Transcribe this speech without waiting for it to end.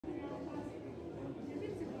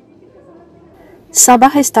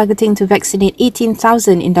Sabah is targeting to vaccinate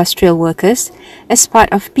 18,000 industrial workers as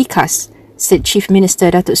part of Pikas, said Chief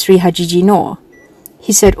Minister Datuk Seri Hajiji Noor.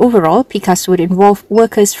 He said overall, Pikas would involve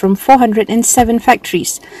workers from 407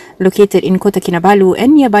 factories located in Kota Kinabalu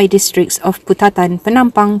and nearby districts of Putatan,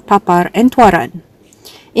 Penampang, Papar and Tuaran.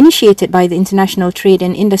 Initiated by the International Trade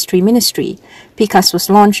and Industry Ministry, Pikas was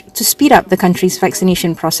launched to speed up the country's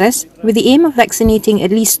vaccination process with the aim of vaccinating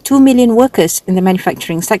at least 2 million workers in the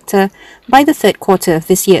manufacturing sector by the third quarter of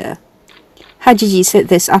this year. Hajiji said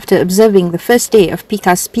this after observing the first day of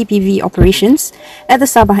Pikas PPV operations at the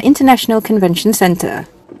Sabah International Convention Centre.